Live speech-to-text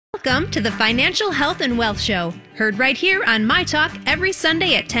Welcome to the Financial Health and Wealth Show, heard right here on My Talk every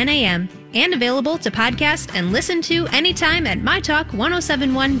Sunday at 10 a.m. and available to podcast and listen to anytime at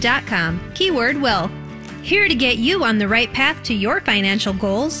mytalk1071.com. Keyword wealth. Here to get you on the right path to your financial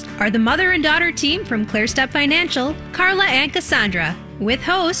goals are the mother and daughter team from ClearStep Financial, Carla and Cassandra, with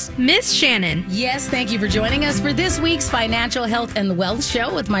host Miss Shannan. Yes, thank you for joining us for this week's Financial Health and Wealth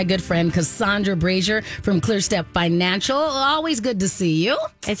Show with my good friend Cassandra Brashier from ClearStep Financial. Always good to see you.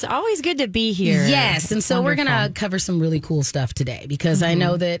 It's always good to be here. Yes, and so we're going to cover some really cool stuff today because I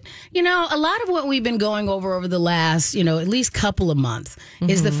know that, a lot of what we've been going over the last, at least couple of months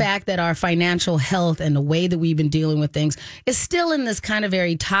is the fact that our financial health and the way that we've been dealing with things is still in this kind of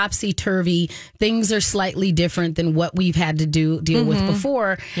very topsy-turvy. Things are slightly different than what we've had to deal with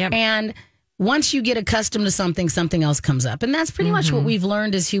before. Yep. And once you get accustomed to something else comes up. And that's pretty much what we've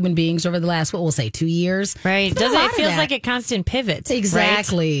learned as human beings over the last, 2 years. Right. It feels like a constant pivot.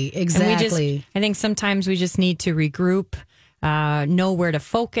 Exactly. Right? Exactly. I think sometimes we just need to regroup, know where to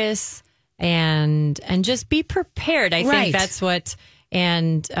focus and just be prepared. I think that's what.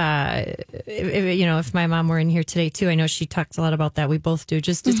 And, if my mom were in here today, too, I know she talks a lot about that. We both do.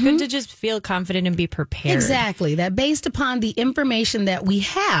 It's good to just feel confident and be prepared. Exactly. That based upon the information that we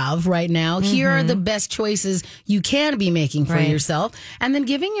have right now, here are the best choices you can be making for yourself. And then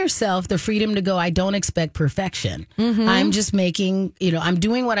giving yourself the freedom to go, I don't expect perfection. I'm just making, I'm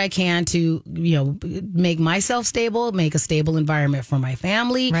doing what I can to, make myself stable, make a stable environment for my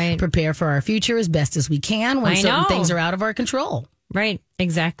family, prepare for our future as best as we can when certain things are out of our control. Right,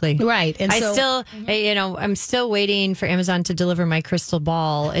 exactly. Right. And I'm still waiting for Amazon to deliver my crystal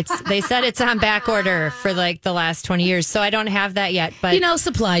ball. They said it's on back order for like the last 20 years, so I don't have that yet. But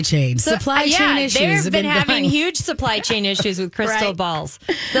supply chain issues. They've been having huge supply chain issues with crystal balls.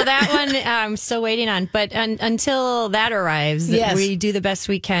 So that one I'm still waiting on. But until that arrives, we do the best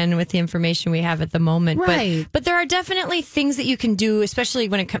we can with the information we have at the moment. Right. But there are definitely things that you can do, especially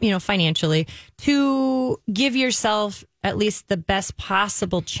when it comes, financially, to give yourself at least the best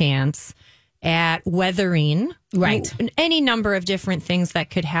possible chance at weathering any number of different things that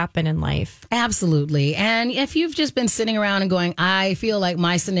could happen in life. Absolutely. And if you've just been sitting around and going, I feel like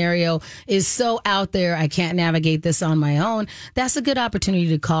my scenario is so out there, I can't navigate this on my own, that's a good opportunity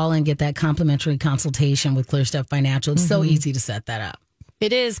to call and get that complimentary consultation with ClearStep Financial. It's so easy to set that up.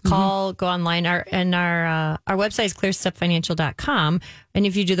 It is. Go online. Our website is clearstepfinancial.com. And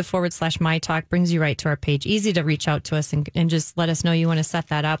if you do the /MyTalk, brings you right to our page. Easy to reach out to us and just let us know you want to set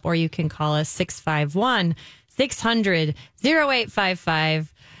that up. Or you can call us 651-600-0855.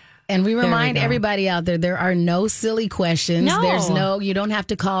 And we remind everybody out there are no silly questions. No. You don't have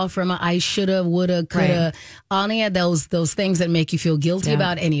to call from a I shoulda, woulda, coulda, any of those things that make you feel guilty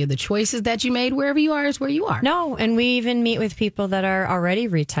about any of the choices that you made. Wherever you are is where you are. No, and we even meet with people that are already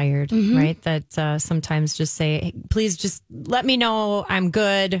retired, right? That sometimes just say, hey, please just let me know I'm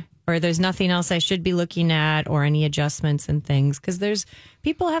good, or there's nothing else I should be looking at, or any adjustments and things. Because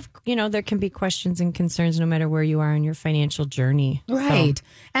people have, there can be questions and concerns no matter where you are in your financial journey. Right. So.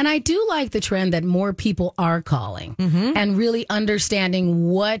 And I do like the trend that more people are calling and really understanding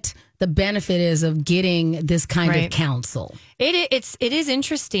what the benefit is of getting this kind of counsel. It is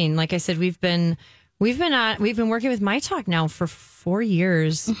interesting. Like I said, we've been working with My Talk now for 4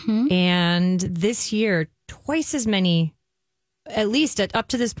 years, and this year twice as many. At least up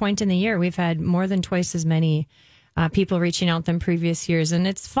to this point in the year, we've had more than twice as many people reaching out than previous years. And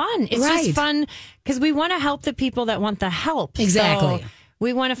it's fun. It's just fun because we want to help the people that want the help. Exactly. So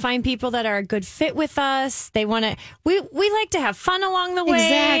we want to find people that are a good fit with us. They want to. We like to have fun along the way.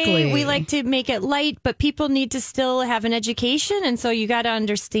 Exactly. We like to make it light, but people need to still have an education. And so you got to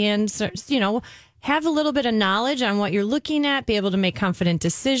understand, have a little bit of knowledge on what you're looking at, be able to make confident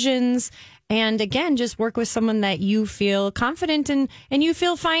decisions. And again, just work with someone that you feel confident in and you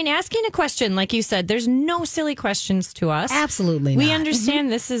feel fine asking a question. Like you said, there's no silly questions to us. Absolutely not. We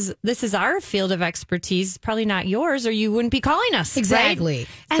understand this is our field of expertise, probably not yours, or you wouldn't be calling us. Exactly. Right?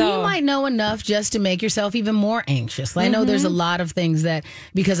 And you might know enough just to make yourself even more anxious. I know there's a lot of things that,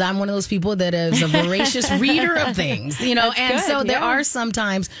 because I'm one of those people that is a voracious reader of things, there are some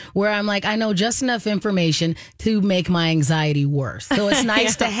times where I'm like, I know just enough information to make my anxiety worse. So it's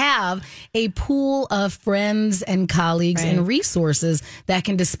nice to have a pool of friends and colleagues and resources that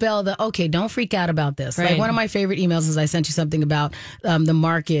can dispel don't freak out about this. Like one of my favorite emails is I sent you something about the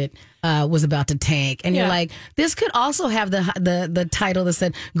market was about to tank. And you're like, this could also have the title that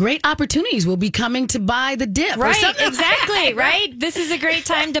said, great opportunities will be coming to buy the dip. Right, exactly, right? This is a great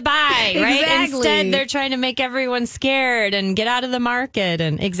time to buy, right? Exactly. Instead, they're trying to make everyone scared and get out of the market.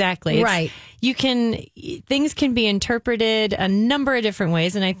 And exactly. Right. things can be interpreted a number of different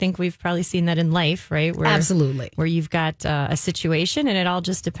ways. And I think we've probably seen that in life, right? Absolutely. Where you've got a situation and it all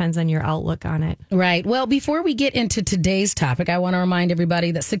just depends on your outlook on it. Right. Well, before we get into today's topic, I want to remind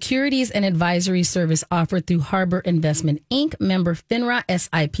everybody that securities and advisory service offered through Harbor Investment Inc., member FINRA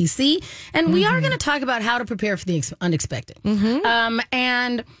SIPC. And we are going to talk about how to prepare for the unexpected.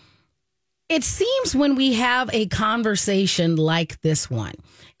 And it seems when we have a conversation like this one,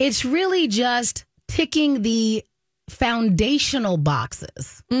 it's really just ticking the foundational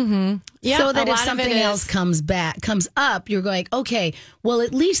boxes. Yeah, so that if something else comes up, you're going, okay, well,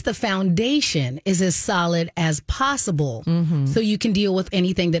 at least the foundation is as solid as possible. So you can deal with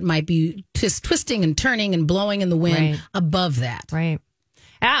anything that might be twisting and turning and blowing in the wind above that. Right.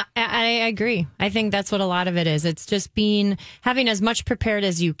 I agree. I think that's what a lot of it is. It's just having as much prepared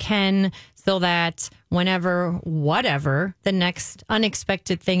as you can so that whatever the next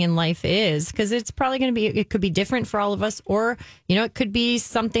unexpected thing in life is, because it's probably going to be, it could be different for all of us, or, it could be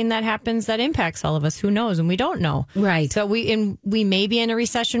something that happens that impacts all of us. Who knows? And we don't know. Right. So we may be in a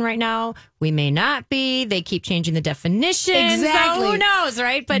recession right now. We may not be. They keep changing the definition. Exactly. So who knows,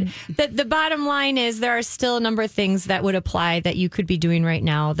 right? But the bottom line is there are still a number of things that would apply that you could be doing right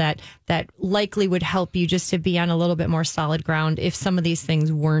now that likely would help you just to be on a little bit more solid ground if some of these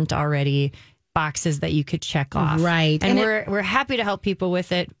things weren't already boxes that you could check off. Right. And we're happy to help people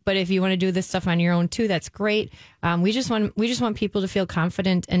with it. But if you want to do this stuff on your own too, that's great. We just want people to feel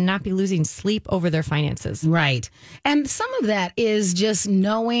confident and not be losing sleep over their finances. Right. And some of that is just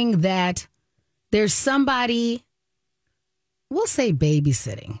knowing that there's somebody, we'll say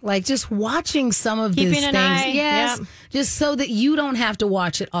babysitting, like just watching some of these things. Yes. Yep. Just so that you don't have to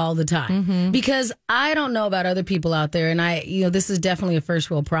watch it all the time. Because I don't know about other people out there. And this is definitely a first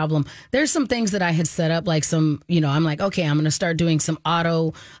world problem. There's some things that I had set up, like I'm like, okay, I'm going to start doing some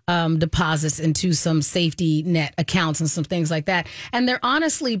auto deposits into some safety net accounts and some things like that. And they're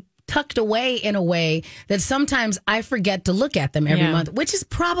honestly tucked away in a way that sometimes I forget to look at them every month, which is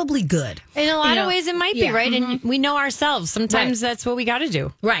probably good. In a lot of ways it might be, right? And we know ourselves. Sometimes that's what we got to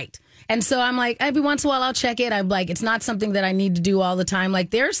do. Right. And so I'm like, every once in a while I'll check it. I'm like, it's not something that I need to do all the time. Like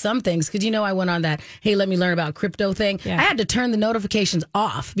there are some things, because I went on that, hey, let me learn about crypto thing. Yeah. I had to turn the notifications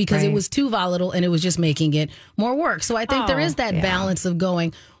off because it was too volatile and it was just making it more work. So I think there is that balance of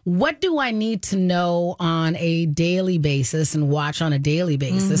going, what do I need to know on a daily basis and watch on a daily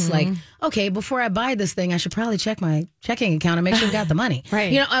basis? Like, okay, before I buy this thing, I should probably check my checking account and make sure I've got the money.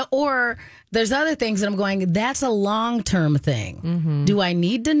 Right. Or there's other things that I'm going, that's a long-term thing. Do I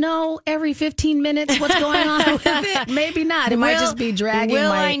need to know every 15 minutes what's going on with it? Maybe not. It might just be dragging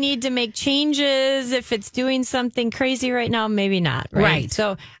I need to make changes if it's doing something crazy right now? Maybe not. Right.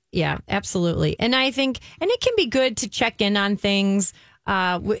 So, yeah, absolutely. And I think, and it can be good to check in on things,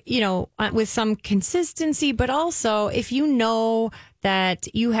 with some consistency, but also if you know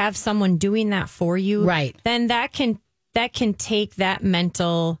that you have someone doing that for you, right, then that can take that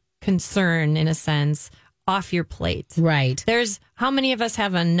mental concern, in a sense, off your plate. Right. There's how many of us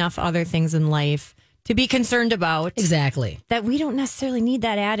have enough other things in life to be concerned about. Exactly. That we don't necessarily need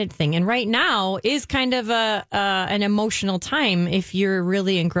that added thing. And right now is kind of an emotional time if you're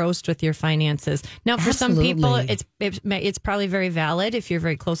really engrossed with your finances. Now, for some people, it's probably very valid if you're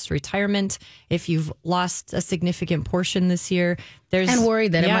very close to retirement, if you've lost a significant portion this year. And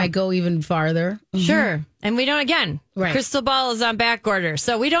worried that it might go even farther. Sure. And we don't, again, crystal ball is on back order,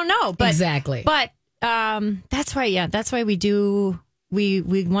 so we don't know. But, exactly. But that's why we do... We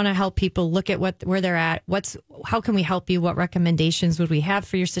want to help people look at where they're at. How can we help you? What recommendations would we have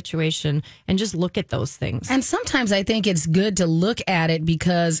for your situation? And just look at those things. And sometimes I think it's good to look at it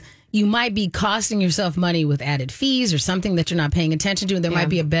because you might be costing yourself money with added fees or something that you're not paying attention to. And there might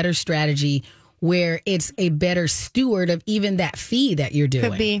be a better strategy where it's a better steward of even that fee that you're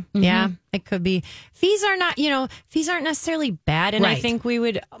doing. Could be. Yeah, it could be. Fees aren't necessarily bad. And I think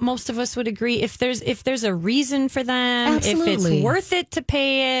most of us would agree if there's a reason for them, Absolutely. If it's worth it to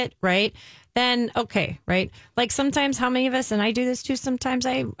pay it, right? Then okay, right? Like sometimes, how many of us, and I do this too, sometimes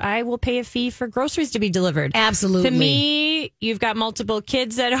I will pay a fee for groceries to be delivered. Absolutely. To me, you've got multiple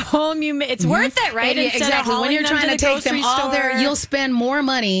kids at home, it's worth it, right? Exactly. When you're trying to take them all there, you'll spend more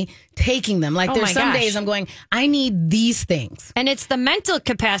money taking them. Like there's some days I'm going, I need these things. And it's the mental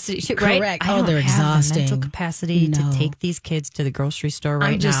capacity, right? Correct. I don't they're have exhausting. the mental capacity to take these kids to the grocery store right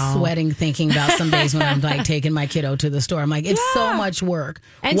now. I'm just sweating thinking about some days when I'm like taking my kiddo to the store. I'm like, it's so much work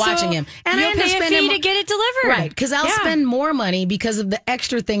watching him. And you'll pay a fee to get it delivered. Right. Because I'll spend more money because of the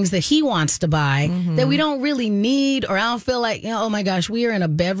extra things that he wants to buy that we don't really need, or I'll feel like, oh my gosh, we are in a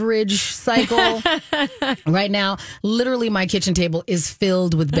beverage cycle right now. Literally, my kitchen table is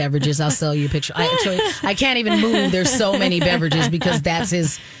filled with beverages. beverages. I'll sell you a picture. I can't even move. There's so many beverages because that's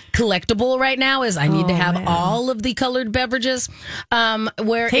his collectible right now is I need to have all of the colored beverages.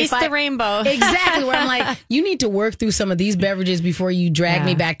 Where Taste the rainbow. Exactly. Where I'm like, you need to work through some of these beverages before you drag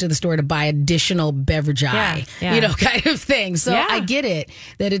me back to the store to buy additional beverage kind of thing. So I get it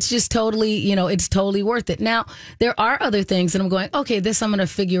that it's just totally, it's totally worth it. Now, there are other things that I'm going, okay, this I'm going to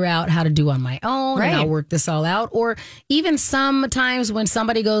figure out how to do on my own and I'll work this all out. Or even sometimes when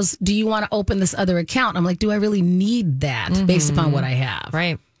somebody goes, do you want to open this other account? I'm like, do I really need that based upon what I have?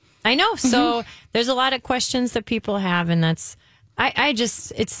 Right. I know. So there's a lot of questions that people have, and that's,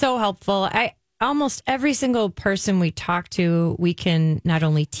 it's so helpful. Almost every single person we talk to, we can not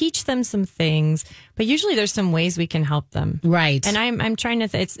only teach them some things, but usually there's some ways we can help them. Right. And I'm trying to,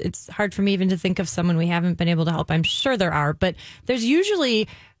 it's hard for me even to think of someone we haven't been able to help. I'm sure there are, but there's usually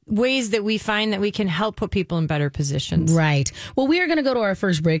ways that we find that we can help put people in better positions. Right. Well, we are going to go to our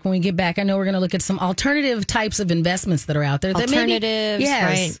first break. When we get back, I know we're going to look at some alternative types of investments that are out there. Alternatives,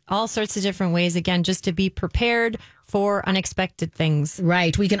 right. All sorts of different ways, again, just to be prepared for unexpected things.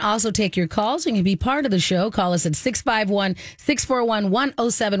 Right. We can also take your calls. You can be part of the show. Call us at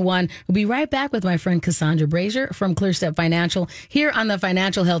 651-641-1071. We'll be right back with my friend Cassandra Brashier from ClearStep Financial here on the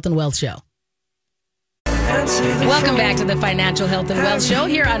Financial Health and Wealth Show. Welcome back to the Financial Health and Wealth Show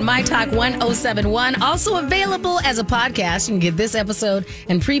here on My Talk 1071. Also available as a podcast. You can get this episode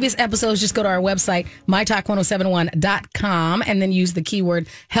and previous episodes. Just go to our website, mytalk1071.com, and then use the keyword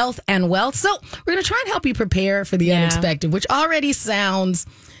health and wealth. So we're going to try and help you prepare for the unexpected, which already sounds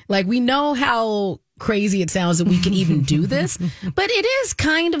like we know how crazy it sounds that we can even do this. But it is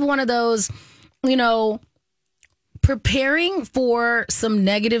kind of one of those, preparing for some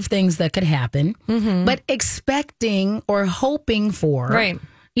negative things that could happen, but expecting or hoping for, and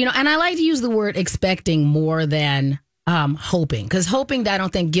I like to use the word expecting more than hoping, because hoping, I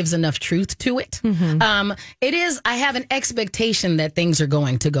don't think, gives enough truth to it. It is, I have an expectation that things are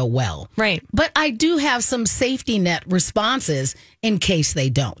going to go well. Right. But I do have some safety net responses in case they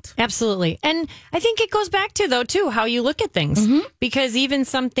don't. Absolutely. And I think it goes back to, though, too, how you look at things. Because even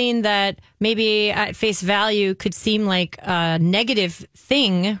something that maybe at face value could seem like a negative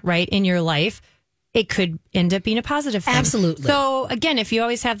thing, right, in your life, it could end up being a positive thing. Absolutely. So again, if you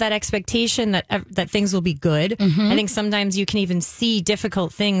always have that expectation that things will be good, I think sometimes you can even see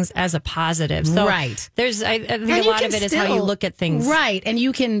difficult things as a positive. So there's, I think a lot of it is how you look at things. Right. And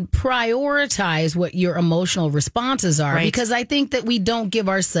you can prioritize what your emotional responses are, because I think that we don't give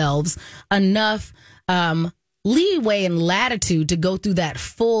ourselves enough leeway and latitude to go through that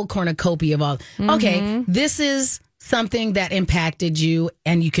full cornucopia of all, okay, this is something that impacted you,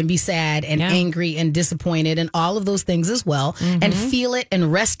 and you can be sad and angry and disappointed and all of those things as well, and feel it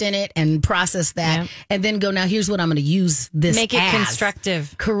and rest in it and process that, and then go, now here's what I'm going to use this Make it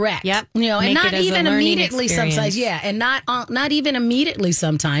constructive. Correct. Yep. And not even immediately sometimes. And not even immediately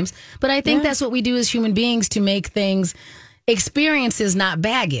sometimes. But I think that's what we do as human beings to make things experiences, not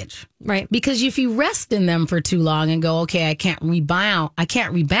baggage. Right. Because if you rest in them for too long and go, okay, I can't rebound,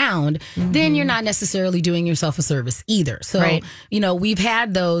 then you're not necessarily doing yourself a service either. So, we've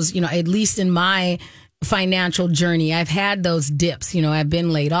had those, at least in my financial journey, I've had those dips. I've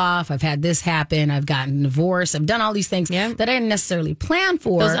been laid off. I've had this happen. I've gotten divorced. I've done all these things that I didn't necessarily plan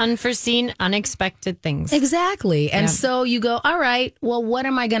for. Those unforeseen, unexpected things. Exactly. And so you go, all right, well, what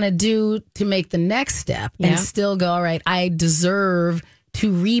am I going to do to make the next step and still go, all right, I deserve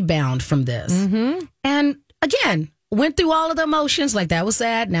to rebound from this. And again, went through all of the emotions, like that was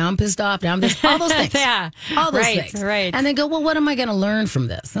sad, now I'm pissed off, now I'm this, all those things. All those things. Right. And then go, well, what am I going to learn from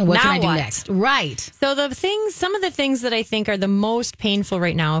this? And what can I do next? Right. So some of the things that I think are the most painful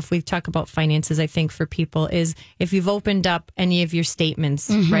right now, if we talk about finances, I think for people, is if you've opened up any of your statements,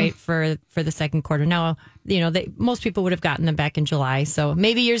 right, for the second quarter. Now, most people would have gotten them back in July. So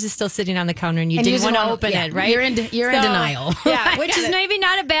maybe yours is still sitting on the counter and you didn't want to open it, right? You're in denial. Which is maybe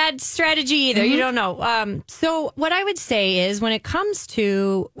not a bad strategy either. You don't know. So what I would say is, when it comes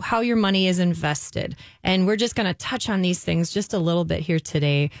to how your money is invested, and we're just going to touch on these things just a little bit here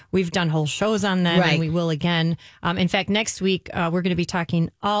today. We've done whole shows on them, and we will again. In fact, next week, we're going to be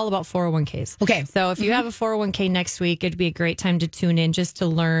talking all about 401ks. Okay. So if you have a 401k next week, it'd be a great time to tune in just to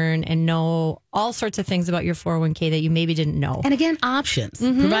learn and know all sorts of things about your 401k that you maybe didn't know. And again, options,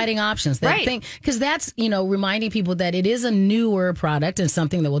 providing options. That thing, because that's, reminding people that it is a newer product and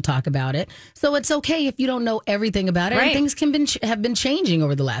something that we'll talk about it. So it's okay if you don't know everything about it. And things have been changing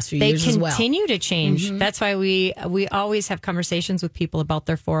over the last few years as well. They continue to change. That's why we always have conversations with people about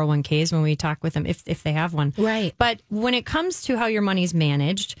their 401ks when we talk with them, if they have one. Right. But when it comes to how your money's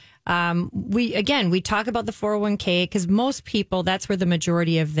managed, We talk about the 401k because most people, that's where the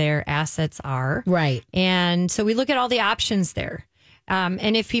majority of their assets are. Right. And so we look at all the options there.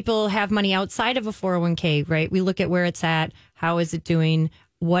 And if people have money outside of a 401k, right, we look at where it's at, how is it doing,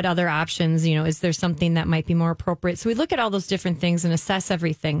 what other options, is there something that might be more appropriate? So we look at all those different things and assess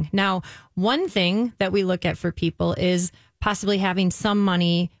everything. Now, one thing that we look at for people is possibly having some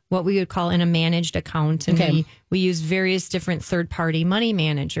money, what we would call in a managed account. And we use various different third-party money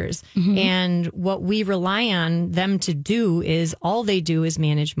managers. And what we rely on them to do is all they do is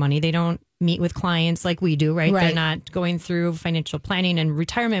manage money. They don't meet with clients like we do, right? They're not going through financial planning and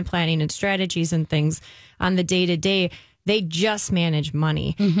retirement planning and strategies and things on the day-to-day. They just manage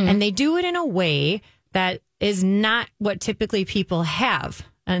money. And they do it in a way that is not what typically people have.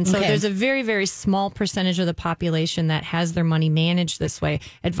 And so there's a very, very small percentage of the population that has their money managed this way.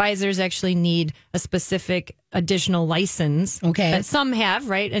 Advisors actually need a specific additional license that some have,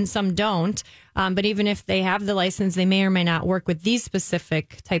 right? And some don't. But even if they have the license, they may or may not work with these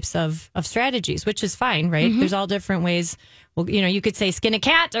specific types of strategies, which is fine, right? There's all different ways. Well, you could say skin a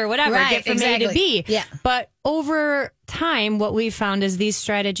cat or whatever, get from A to B. Yeah. But over time, what we found is these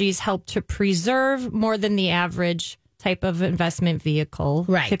strategies help to preserve more than the average type of investment vehicle,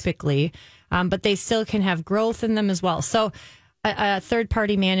 typically. But they still can have growth in them as well. So a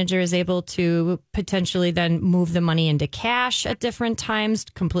third-party manager is able to potentially then move the money into cash at different times,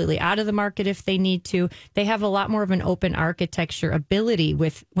 completely out of the market if they need to. They have a lot more of an open architecture ability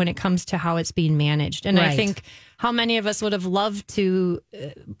when it comes to how it's being managed. And I think how many of us would have loved to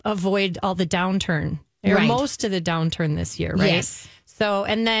avoid all the downturn, or most of the downturn this year, right? Yes. So,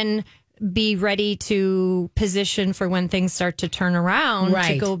 and then be ready to position for when things start to turn around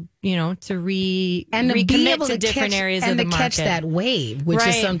to go, to recommit to different areas of the market. And to catch that wave, which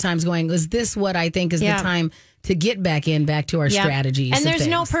is sometimes going, is this what I think is the time to get back to our strategies? And there's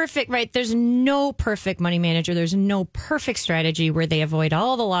no perfect, there's no perfect money manager. There's no perfect strategy where they avoid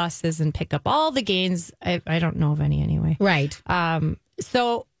all the losses and pick up all the gains. I don't know of any anyway. Right.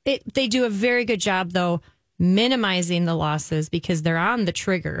 So they do a very good job, though, minimizing the losses because they're on the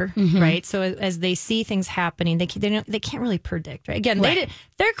trigger, right? So as they see things happening, they can't really predict, right? Again,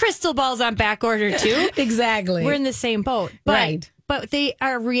 their crystal ball's on back order too. Exactly. We're in the same boat, but they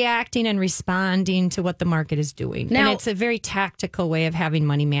are reacting and responding to what the market is doing. Now, and it's a very tactical way of having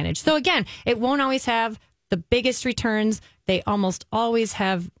money managed. So again, it won't always have the biggest returns. They almost always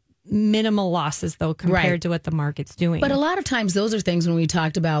have minimal losses, though, compared to what the market's doing. But a lot of times those are things, when we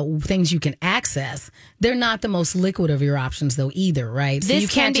talked about things you can access, they're not the most liquid of your options, though, either, right? So this you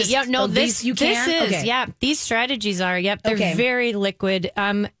can't can be, these strategies are, they're very liquid.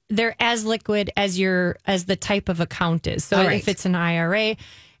 They're as liquid as the type of account is. So if it's an IRA,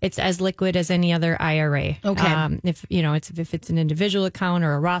 it's as liquid as any other IRA. If it's an individual account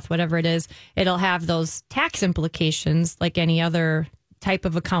or a Roth, whatever it is, it'll have those tax implications like any other type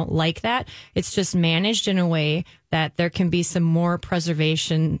of account like that. It's just managed in a way that there can be some more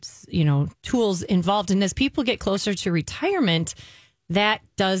preservation, tools involved. And as people get closer to retirement, that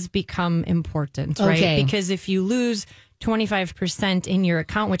does become important, right? Because if you lose 25% in your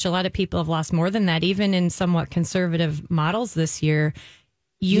account, which a lot of people have lost more than that, even in somewhat conservative models this year,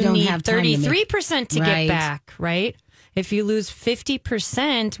 you need 33% to get back, right? If you lose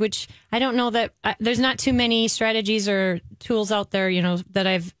 50%, which I don't know that there's not too many strategies or tools out there, that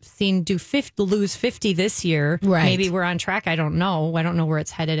I've seen lose 50 this year. Right. Maybe we're on track. I don't know. I don't know where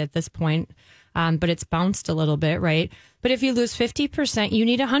it's headed at this point. But it's bounced a little bit, right? But if you lose 50%, you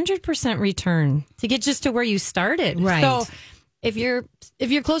need 100% return to get just to where you started. Right. So if you're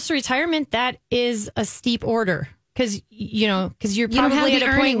close to retirement, that is a steep order. Because you're probably at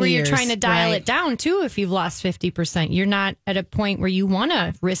a point where you're trying to dial it down too. If you've lost 50%, you're not at a point where you want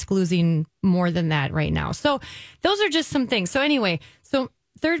to risk losing more than that right now. So those are just some things. So anyway,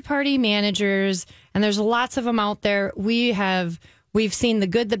 third-party managers, and there's lots of them out there. We've seen the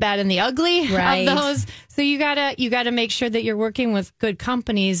good, the bad, and the ugly of those. So you gotta make sure that you're working with good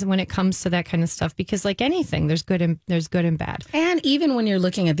companies when it comes to that kind of stuff, because like anything, there's good and bad. And even when you're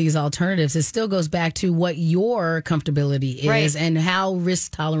looking at these alternatives, it still goes back to what your comfortability is and how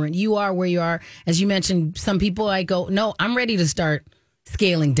risk tolerant you are, where you are. As you mentioned, some people I go, no, I'm ready to start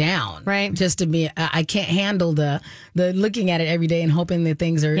scaling down, right? Just to be, I can't handle the looking at it every day and hoping that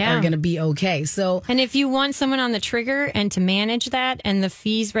things are going to be okay. So, and if you want someone on the trigger and to manage that and the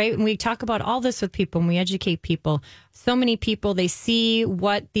fees, right? And we talk about all this with people and we educate people. So many people, they see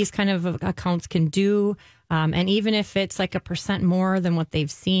what these kind of accounts can do. And even if it's like 1% more than what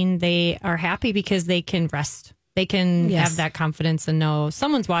they've seen, they are happy because they can rest. They can have that confidence and know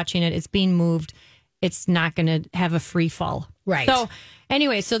someone's watching it. It's being moved. It's not going to have a free fall. Right. So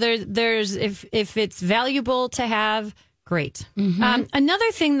anyway, so there's if it's valuable to have, great.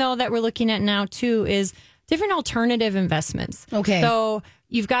 Another thing though that we're looking at now too is different alternative investments. Okay. So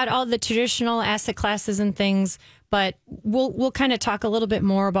you've got all the traditional asset classes and things, but we'll kind of talk a little bit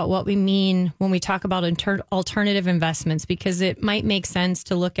more about what we mean when we talk about alternative investments, because it might make sense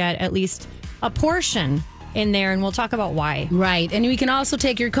to look at least a portion in there, and we'll talk about why. Right. And we can also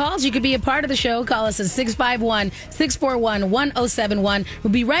take your calls. You could be a part of the show. Call us at 651-641-1071.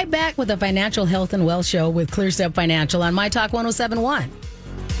 We'll be right back with a financial health and wealth show with ClearStep Financial on My Talk 1071.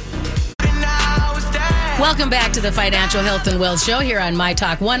 Welcome back to the Financial Health and Wealth Show here on My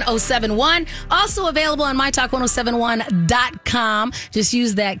Talk 1071. Also available on mytalk1071.com. Just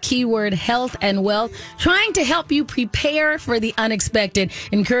use that keyword health and wealth. Trying to help you prepare for the unexpected.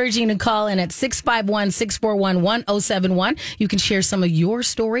 Encouraging to call in at 651-641-1071. You can share some of your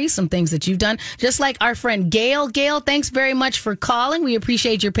stories, some things that you've done. Just like our friend Gail. Gail, thanks very much for calling. We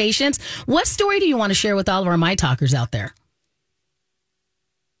appreciate your patience. What story do you want to share with all of our My Talkers out there?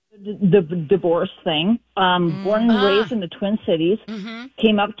 The divorce thing. Born and raised in the Twin Cities,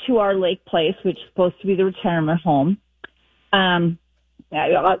 came up to our lake place, which is supposed to be the retirement home.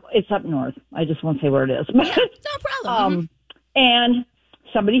 It's up north. I just won't say where it is. No problem. And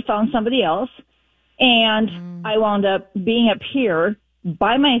somebody found somebody else, and I wound up being up here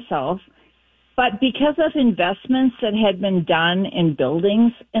by myself. But because of investments that had been done in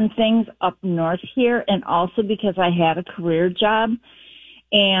buildings and things up north here, and also because I had a career job,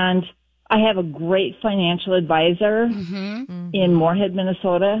 and I have a great financial advisor in Moorhead,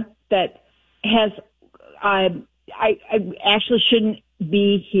 Minnesota, that has, I actually shouldn't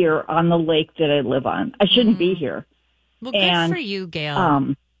be here on the lake that I live on. I shouldn't be here. Well, good for you,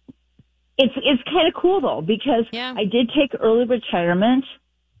 Gail. It's kind of cool though, because I did take early retirement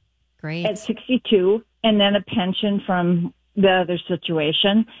at 62, and then a pension from the other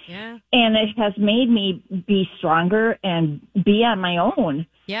situation. Yeah. And it has made me be stronger and be on my own.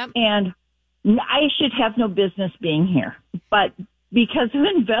 Yep. And I should have no business being here. But because of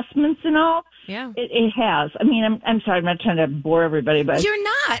investments and all, it has. I mean, I'm sorry, I'm not trying to bore everybody, but you're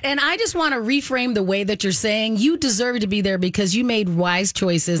not. And I just want to reframe the way that you're saying you deserve to be there because you made wise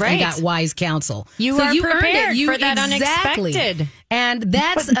choices and got wise counsel. You are prepared for that unexpected. And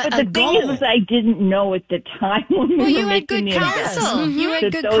that's but the goal. thing is, I didn't know at the time when we were making the investment. You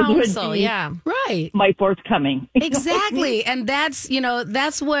had good counsel. Yeah. Right. My forthcoming. Exactly. And that's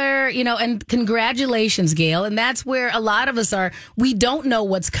where, and congratulations, Gail. And that's where a lot of us are. We don't know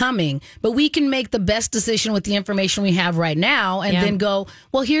what's coming, but we can make the best decision with the information we have right now and then go,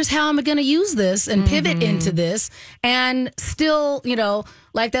 well, here's how I'm going to use this and pivot into this and still,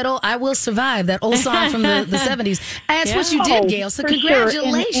 like that old I Will Survive, that old song from the 70s. That's what you did, Gail. So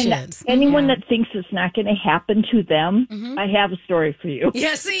congratulations. Sure. And anyone that thinks it's not going to happen to them, I have a story for you.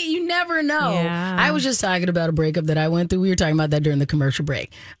 Yeah, see, you never know. Yeah. I was just talking about a breakup that I went through. We were talking about that during the commercial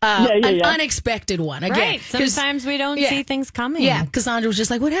break. An unexpected one. Again, right. Sometimes we don't see things coming. Yeah. Cassandra was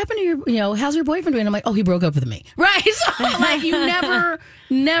just like, what happened to your, how's your boyfriend doing? I'm like, oh, he broke up with me. Right. So like you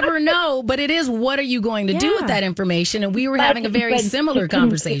never know, but it is what are you going to do with that information? And we were having a very similar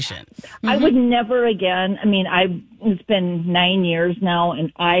conversation. I would never again. I mean, it's been 9 years now,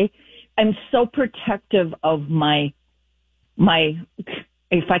 and I'm so protective of my,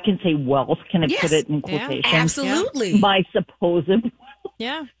 if I can say wealth, can I put it in quotations? Absolutely. My supposed wealth.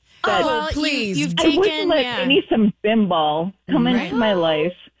 Yeah. Oh, please. You've I taken, wouldn't let some bimball come into my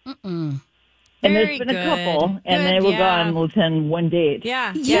life. And there's been a couple, and they were gone within one date.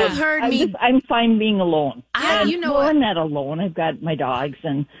 Yeah. You've heard me. I'm fine being alone. I'm not alone. I've got my dogs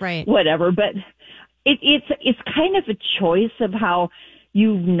and whatever. But it's kind of a choice of how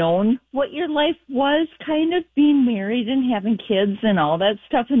you've known what your life was, kind of being married and having kids and all that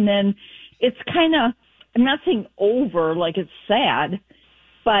stuff. And then it's kind of, I'm not saying over, like it's sad,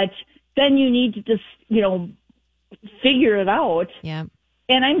 but then you need to just, figure it out. Yeah.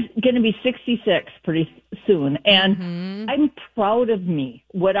 And I'm going to be 66 pretty soon. And I'm proud of me,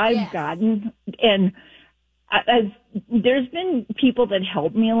 what I've gotten. And there's been people that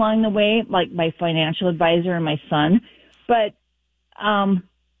helped me along the way, like my financial advisor and my son. But,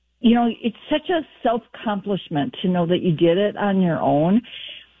 it's such a self-accomplishment to know that you did it on your own.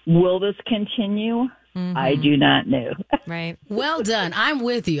 Will this continue? I do not know. Right. Well done. I'm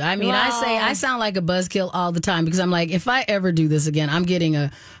with you. I mean, I sound like a buzzkill all the time because I'm like, if I ever do this again, I'm getting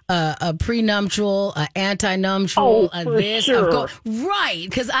a prenuptial, a antinuptial, this. Sure. Right.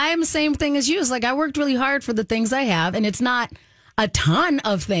 Because I am the same thing as you. It's like I worked really hard for the things I have, and it's not a ton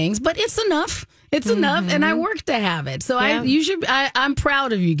of things, but it's enough. It's enough, and I work to have it. So I'm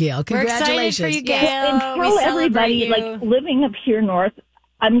proud of you, Gail. Congratulations. We're excited for you, Gail. And tell everybody, like, living up here north,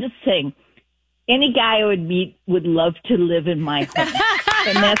 I'm just saying, any guy I would meet would love to live in my home.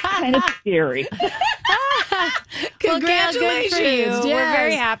 And that's kind of scary. Congratulations. Well, Gail, good for you. Yes. We're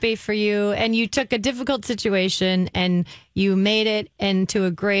very happy for you. And you took a difficult situation and you made it into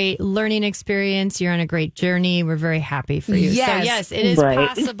a great learning experience. You're on a great journey. We're very happy for you. Yes. So, yes, it is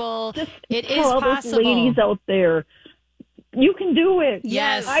possible. It is all possible. Those ladies out there, you can do it.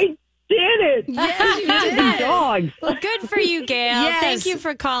 Yes. I did it. Yes, you did. Dogs. Well, good for you, Gail. Yes. Thank you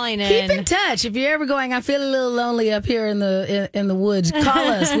for calling in. Keep in touch. If you're ever going, I feel a little lonely up here in the woods, call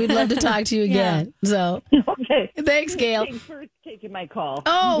us. We'd love to talk to you again. So, Okay. thanks, Gail. Thanks for taking my call.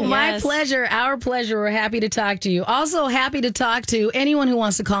 Oh, my Yes. pleasure. Our pleasure. We're happy to talk to you. Also happy to talk to anyone who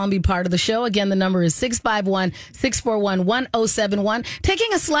wants to call and be part of the show. Again, the number is 651-641-1071.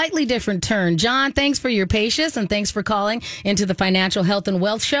 Taking a slightly different turn. John, thanks for your patience and thanks for calling into the Financial Health and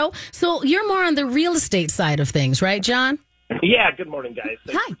Wealth Show. So you're more on the real estate side of things, right, John? Yeah, good morning, guys.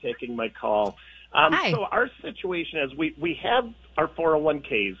 Thanks Hi. for taking my call. Hi. So our situation is we have our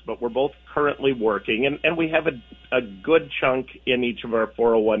 401ks, but we're both currently working, and we have a good chunk in each of our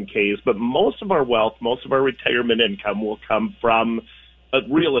 401ks, but most of our wealth, most of our retirement income will come from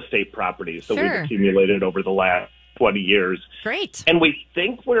real estate properties that Sure. we've accumulated over the last 20 years. Great. And we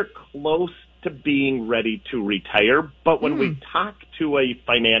think we're close to being ready to retire, but when we talk to a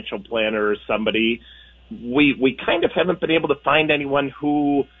financial planner or somebody, we kind of haven't been able to find anyone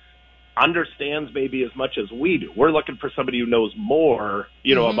who understands maybe as much as we do. We're looking for somebody who knows more,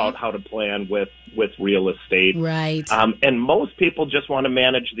 about how to plan with real estate. Right. And most people just want to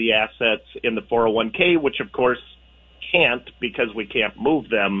manage the assets in the 401k, which of course can't because we can't move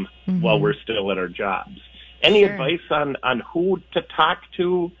them while we're still at our jobs. Any Sure. advice on who to talk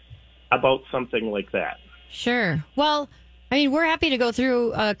to about something like that? Sure. Well, I mean, we're happy to go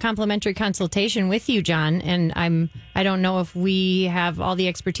through a complimentary consultation with you, John. And I don't know if we have all the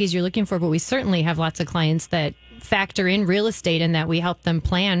expertise you're looking for, but we certainly have lots of clients that factor in real estate and that we help them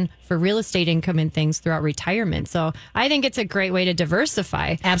plan for real estate income and things throughout retirement. So I think it's a great way to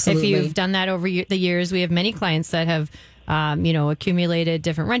diversify. Absolutely. If you've done that over the years, we have many clients that have, accumulated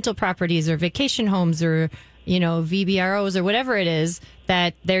different rental properties or vacation homes or VBROs or whatever it is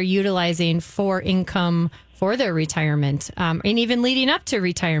that they're utilizing for income for their retirement, and even leading up to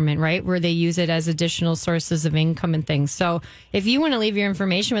retirement, right, where they use it as additional sources of income and things. So if you want to leave your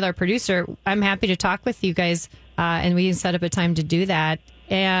information with our producer, I'm happy to talk with you guys, and we can set up a time to do that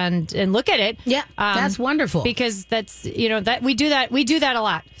and look at it. Yeah, that's wonderful. Because that's, that we do that a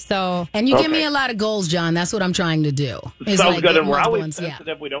lot. So, And you give me a lot of goals, John. That's what I'm trying to do. Is Sounds like good, get and we're multiple always ones.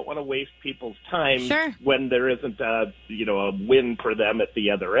 sensitive. We don't want to waste people's time Sure. when there isn't a win for them at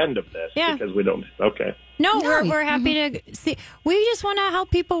the other end of this. Yeah. Because we don't. Okay. No, No, we're happy to see. We just want to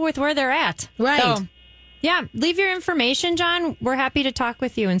help people with where they're at. Right. So, yeah, leave your information, John. We're happy to talk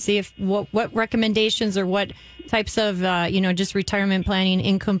with you and see if what recommendations or what types of just retirement planning,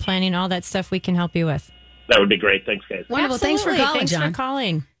 income planning, all that stuff we can help you with. That would be great. Thanks, guys. Wonderful. Thanks for Absolutely. calling, Thanks John. for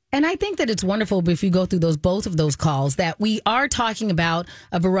calling. And I think that it's wonderful if you go through both of those calls that we are talking about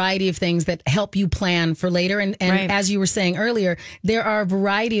a variety of things that help you plan for later. And Right. as you were saying earlier, there are a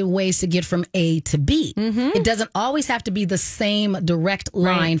variety of ways to get from A to B. It doesn't always have to be the same direct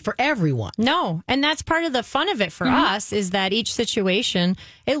line for everyone. No, and that's part of the fun of it for us is that each situation,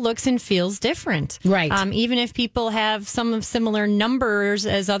 it looks and feels different. Right. Even if people have some of similar numbers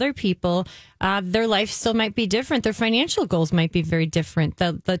as other people, their life still might be different. Their financial goals might be very different.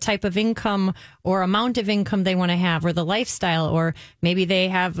 The type of income or amount of income they want to have, or the lifestyle, or maybe they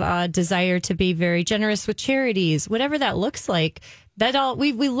have a desire to be very generous with charities, whatever that looks like. That all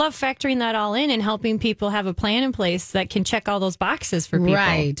we love factoring that all in and helping people have a plan in place that can check all those boxes for people.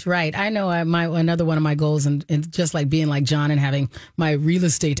 Right. I know another one of my goals, and just like being like John and having my real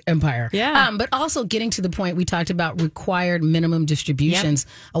estate empire. Yeah. But also getting to the point we talked about required minimum distributions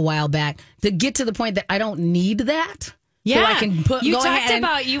a while back to get to the point that I don't need that. Yeah. So I can You go talked ahead and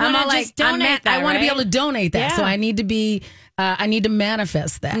about you I'm wanna all just donate that, I want to be right? able to donate that. Yeah. So I need to be. I need to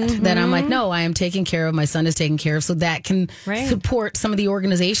manifest that. That I'm like, no, I am taken care of. My son is taken care of, so that can Right. support some of the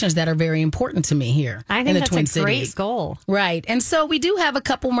organizations that are very important to me here I in think the that's Twin a great Cities. goal. Right. And so we do have a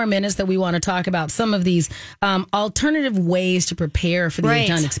couple more minutes that we want to talk about some of these alternative ways to prepare for the Right.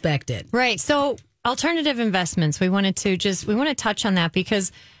 unexpected. Right. So alternative investments, we want to touch on that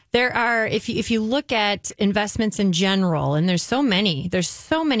because there are, if you look at investments in general, and there's so many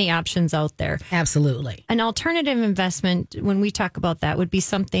options out there. Absolutely. An alternative investment, when we talk about that, would be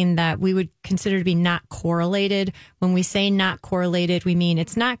something that we would consider to be not correlated. When we say not correlated, we mean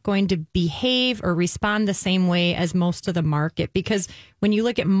it's not going to behave or respond the same way as most of the market. Because when you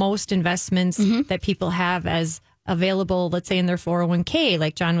look at most investments that people have as available, let's say in their 401k,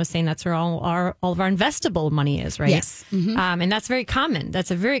 like John was saying, that's where all of our investable money is, right? Yes. And that's very common.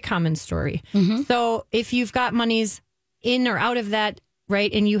 That's a very common story. So if you've got monies in or out of that,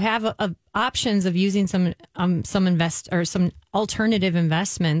 right, and you have options of using some alternative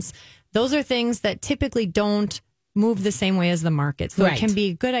investments, those are things that typically don't move the same way as the market. So It can be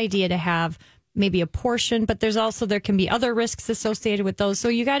a good idea to have maybe a portion, but there can be other risks associated with those. So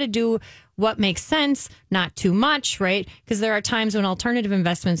you got to do what makes sense, not too much, right? Because there are times when alternative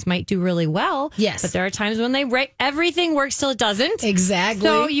investments might do really well. Yes. But there are times when everything works till it doesn't. Exactly.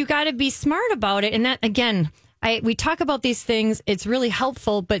 So you got to be smart about it. And that, again, we talk about these things. It's really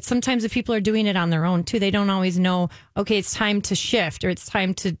helpful, but sometimes if people are doing it on their own too, they don't always know, okay, it's time to shift, or it's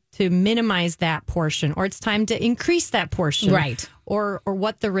time to minimize that portion, or it's time to increase that portion. Right. Or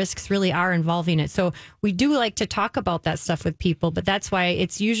what the risks really are involving it. So we do like to talk about that stuff with people, but that's why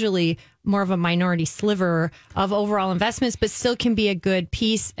it's usually more of a minority sliver of overall investments, but still can be a good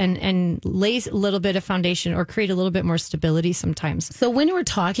piece and lay a little bit of foundation or create a little bit more stability sometimes. So when we're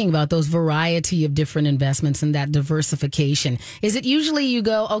talking about those variety of different investments and that diversification, is it usually you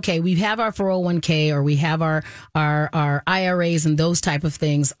go, okay, we have our 401k or we have our IRAs and those type of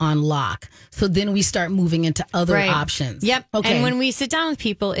things on lock. So then we start moving into other options. Yep. Okay. And when we sit down with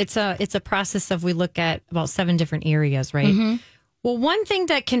people, it's a process of, we look at about 7 different areas, right? Well, one thing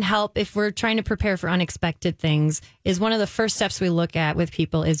that can help if we're trying to prepare for unexpected things is one of the first steps we look at with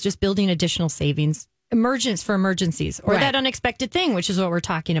people is just building additional savings, emergencies, or that unexpected thing, which is what we're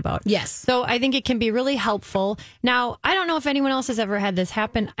talking about. Yes. So I think it can be really helpful. Now, I don't know if anyone else has ever had this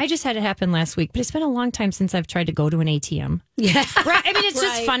happen. I just had it happen last week, but it's been a long time since I've tried to go to an ATM. Yeah. Right. I mean, it's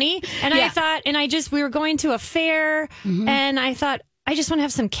just funny. And I thought, we were going to a fair and I thought, I just want to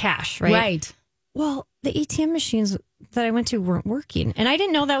have some cash, right? Right. Well, the ATM machines that I went to weren't working. And I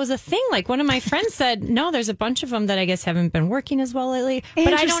didn't know that was a thing. Like, one of my friends said, no, there's a bunch of them that I guess haven't been working as well lately.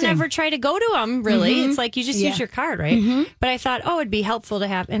 But I don't ever try to go to them, really. It's like you just use your card, right? But I thought, it'd be helpful to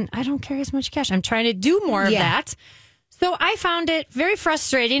have. And I don't carry as much cash. I'm trying to do more of that. So I found it very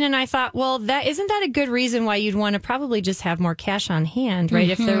frustrating, and I thought, well, isn't that a good reason why you'd want to probably just have more cash on hand, right?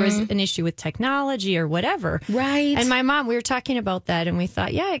 If there was an issue with technology or whatever. Right. And my mom, we were talking about that, and we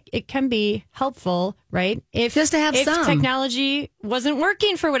thought, it can be helpful, right? If technology wasn't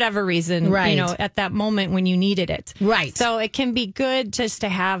working for whatever reason, at that moment when you needed it. Right. So it can be good just to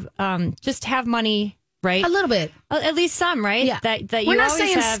have money. Right, a little bit, at least some, right? Yeah, that we're you not always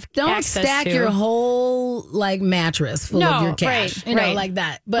saying have. Don't access stack to. your whole mattress full of your cash, like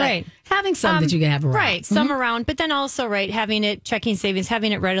that. But having some that you can have around, some around. But then also, having checking savings,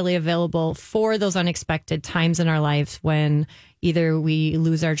 having it readily available for those unexpected times in our lives when either we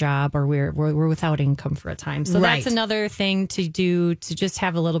lose our job or we're without income for a time. So that's another thing to do, to just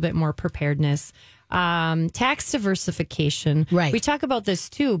have a little bit more preparedness. Tax diversification. Right. We talk about this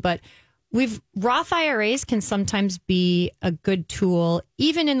too, but Roth IRAs can sometimes be a good tool,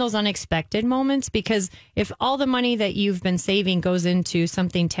 even in those unexpected moments, because if all the money that you've been saving goes into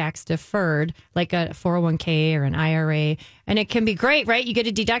something tax deferred, like a 401k or an IRA, and it can be great, right? You get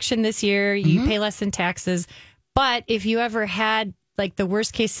a deduction this year, you pay less in taxes. But if you ever had the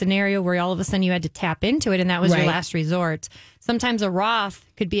worst case scenario where all of a sudden you had to tap into it and that was your last resort, sometimes a Roth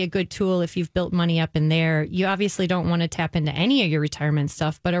could be a good tool if you've built money up in there. You obviously don't want to tap into any of your retirement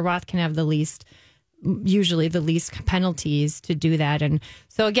stuff, but a Roth can have usually the least penalties to do that. And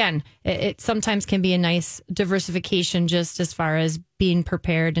so again, it sometimes can be a nice diversification just as far as being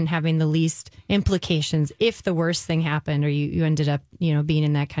prepared and having the least implications if the worst thing happened or you ended up, being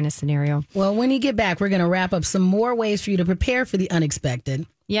in that kind of scenario. Well, when you get back, we're going to wrap up some more ways for you to prepare for the unexpected.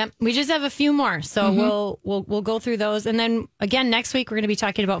 Yep. We just have a few more. So we'll go through those. And then again, next week, we're going to be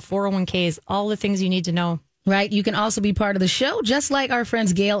talking about 401ks, all the things you need to know. Right. You can also be part of the show, just like our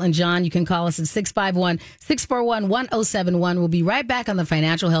friends Gail and John. You can call us at 651-641-1071. We'll be right back on the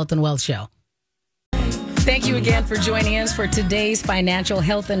Financial Health and Wealth Show. Thank you again for joining us for today's Financial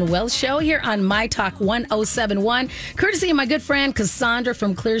Health and Wealth Show here on My Talk 1071. Courtesy of my good friend Cassandra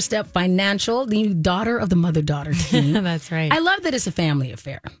from ClearStep Financial, the daughter of the mother-daughter team. That's right. I love that it's a family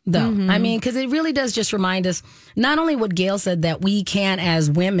affair, though. I mean, because it really does just remind us not only what Gail said, that we can as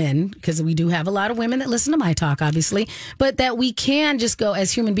women, because we do have a lot of women that listen to My Talk, obviously, but that we can just go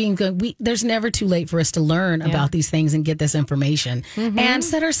as human beings. There's never too late for us to learn about these things and get this information and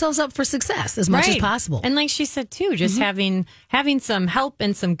set ourselves up for success as much as possible. And like she said too, just having some help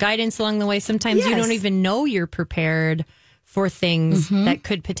and some guidance along the way. Sometimes you don't even know you're prepared for things that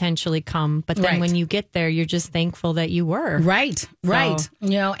could potentially come. But then when you get there, you're just thankful that you were. Right.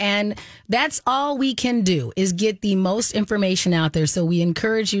 You know, and that's all we can do is get the most information out there. So we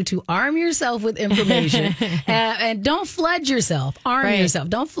encourage you to arm yourself with information and don't flood yourself. Arm yourself.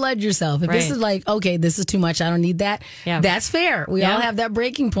 Don't flood yourself. If this is like, okay, this is too much, I don't need that. That's fair. We all have that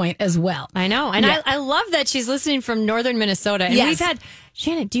breaking point as well. I know. And I love that she's listening from northern Minnesota. And we've had...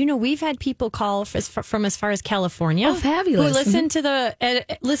 Shannon, do you know we've had people call from as far as California? Oh, fabulous! Who listen to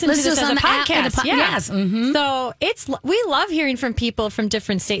listen to this as a podcast? Yes. So we love hearing from people from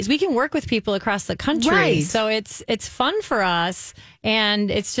different states. We can work with people across the country, so it's fun for us,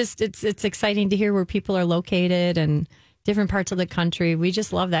 and it's exciting to hear where people are located and different parts of the country. We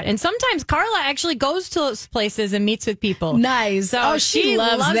just love that. And sometimes Carla actually goes to those places and meets with people. Nice. So she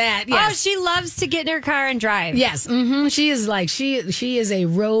loves that. Yes. Oh, she loves to get in her car and drive. Yes. She is like, she is a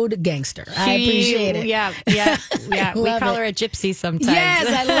road gangster. I appreciate it. Yeah. We call her a gypsy sometimes.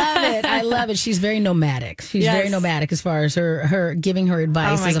 Yes, I love it. She's very nomadic. She's very nomadic as far as her giving her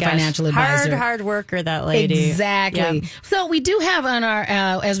advice as a financial advisor. Hard worker, that lady. Exactly. Yep. So we do have on our,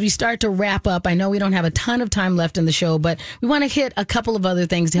 as we start to wrap up, I know we don't have a ton of time left in the show, but we want to hit a couple of other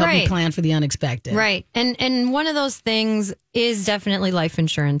things to help you plan for the unexpected. Right. And one of those things is definitely life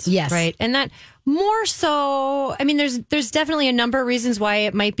insurance. Yes. Right. And that more so, I mean, there's definitely a number of reasons why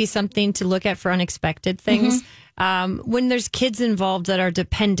it might be something to look at for unexpected things. When there's kids involved that are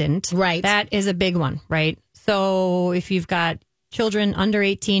dependent, that is a big one, right? So if you've got children under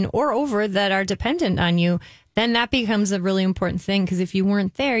 18 or over that are dependent on you, then that becomes a really important thing, because if you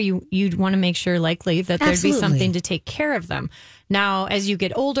weren't there, you'd want to make sure likely that there'd be something to take care of them. Now, as you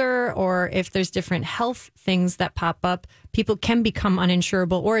get older, or if there's different health things that pop up, people can become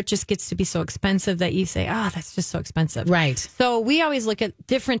uninsurable, or it just gets to be so expensive that you say, that's just so expensive. Right. So we always look at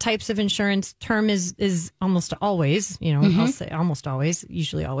different types of insurance. Term is almost always, I'll say almost always,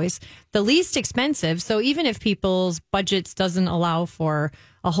 usually always, the least expensive. So even if people's budgets doesn't allow for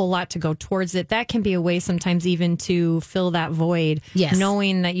a whole lot to go towards it, that can be a way sometimes even to fill that void,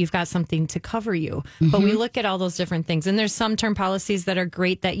 knowing that you've got something to cover you. But we look at all those different things, and there's some term policies that are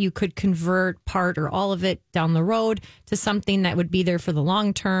great that you could convert part or all of it down the road to something that would be there for the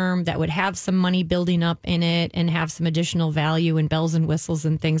long term, that would have some money building up in it and have some additional value and bells and whistles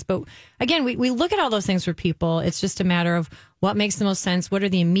and things. But again, we look at all those things for people. It's just a matter of what makes the most sense. What are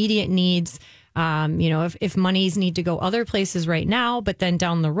the immediate needs? If monies need to go other places right now, but then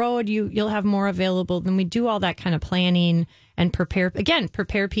down the road, you'll have more available. Then we do all that kind of planning and prepare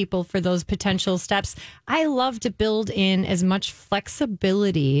people for those potential steps. I love to build in as much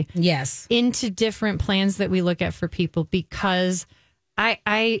flexibility into different plans that we look at for people, because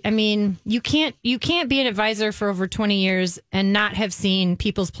I mean, you can't be an advisor for over 20 years and not have seen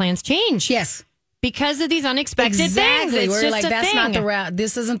people's plans change. Yes. Because of these unexpected things. It's We're just like, a that's thing. not the route.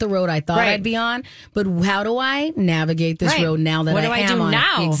 This isn't the road I thought I'd be on. But how do I navigate this road now that what I am do on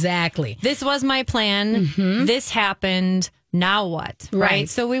now? it? Exactly. This was my plan. This happened. Now what? Right.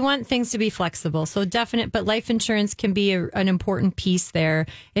 So we want things to be flexible. So but life insurance can be an important piece there.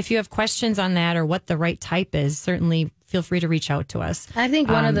 If you have questions on that or what the right type is, certainly feel free to reach out to us. I think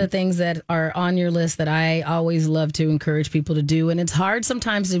one of the things that are on your list that I always love to encourage people to do, and it's hard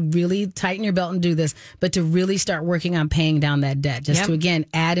sometimes to really tighten your belt and do this, but to really start working on paying down that debt, just to, again,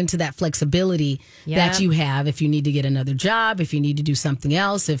 add into that flexibility that you have. If you need to get another job, if you need to do something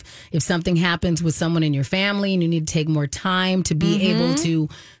else, if something happens with someone in your family and you need to take more time to be able to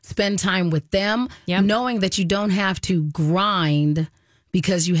spend time with them, knowing that you don't have to grind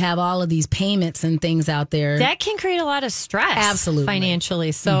because you have all of these payments and things out there. That can create a lot of stress.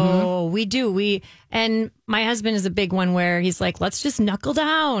 Financially. So and my husband is a big one where he's like, let's just knuckle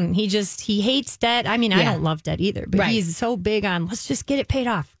down. He hates debt. I mean, I don't love debt either, but he's so big on, let's just get it paid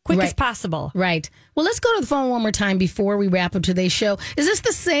off quick as possible. Right. Well, let's go to the phone one more time before we wrap up today's show. Is this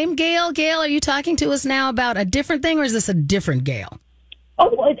the same Gail? Gail, are you talking to us now about a different thing, or is this a different Gail? Oh,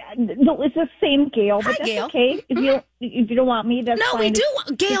 no, it's the same Gail, but that's Gail. okay. If you don't want me, that's fine. No, we do.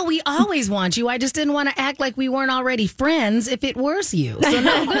 Gail, we always want you. I just didn't want to act like we weren't already friends if it was you. So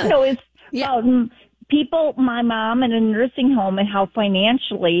no, good. No, it's people, my mom in a nursing home, and how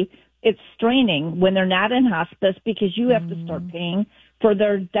financially it's straining when they're not in hospice because you have to start paying for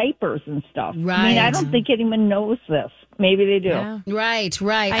their diapers and stuff. Right. I mean, I don't think anyone knows this. Maybe they do. Yeah. Right.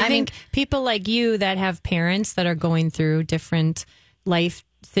 I think people like you that have parents that are going through different life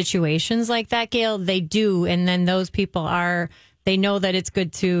situations like that, Gail, they do. And then those people they know that it's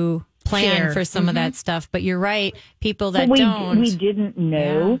good to plan for some of that stuff. But you're right. People that don't. We didn't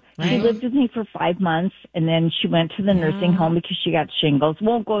know. Yeah, right. She lived with me for 5 months, and then she went to the nursing home because she got shingles.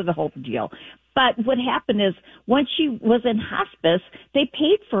 Won't go the whole deal. But what happened is once she was in hospice, they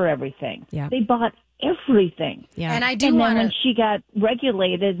paid for everything. Yeah. They bought everything. Yeah. And I do And then want when to. she got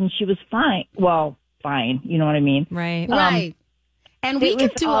regulated and she was fine, well, fine, you know what I mean? Right. Right. And we It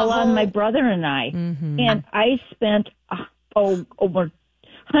could was do all a whole. on my brother and I. And I spent over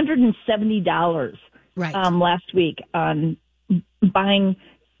 $170 Right. last week on buying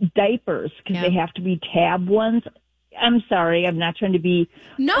diapers because they have to be tab ones. I'm sorry, I'm not trying to be.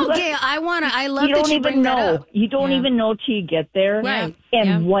 No, Gail, I love You that don't you even bring that know. up. You don't even know till you get there. Right.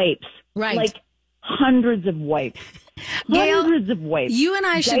 And wipes. Right. Like hundreds of wipes. Gail, Hundreds of wipes. you and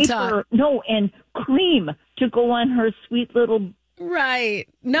I should talk. No, and cream to go on her sweet little. Right.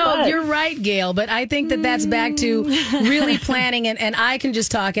 No, But- you're right, Gail. But I think that's back to really planning. And I can just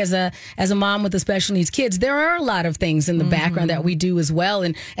talk as a mom with the special needs kids. There are a lot of things in the background that we do as well.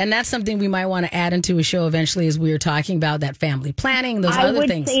 And that's something we might want to add into a show eventually as we were talking about that family planning, those other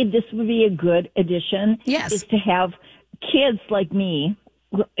things. I would say this would be a good addition. Yes. Is to have kids like me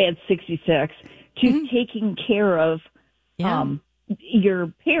at 66 to taking care of your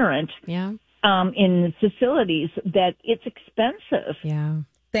parent Yeah. in facilities that it's expensive. Yeah.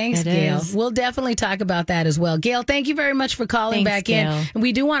 Thanks, It Gail. is. We'll definitely talk about that as well. Gail, thank you very much for calling Thanks, back in. Gail. And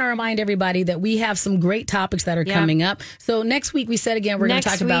we do want to remind everybody that we have some great topics that are Yeah. coming up. So next week, we said again, we're going to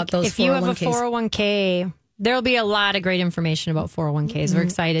Next talk about week, those if you have a 401ks. 401k, there'll be a lot of great information about 401ks. We're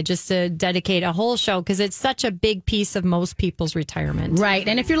excited just to dedicate a whole show because it's such a big piece of most people's retirement. Right.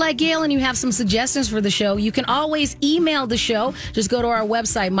 And if you're like Gail and you have some suggestions for the show, you can always email the show. Just go to our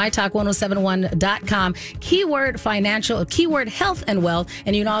website, mytalk1071.com, keyword financial, keyword health and wealth.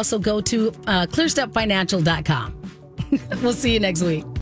 And you can also go to ClearStepFinancial.com. We'll see you next week.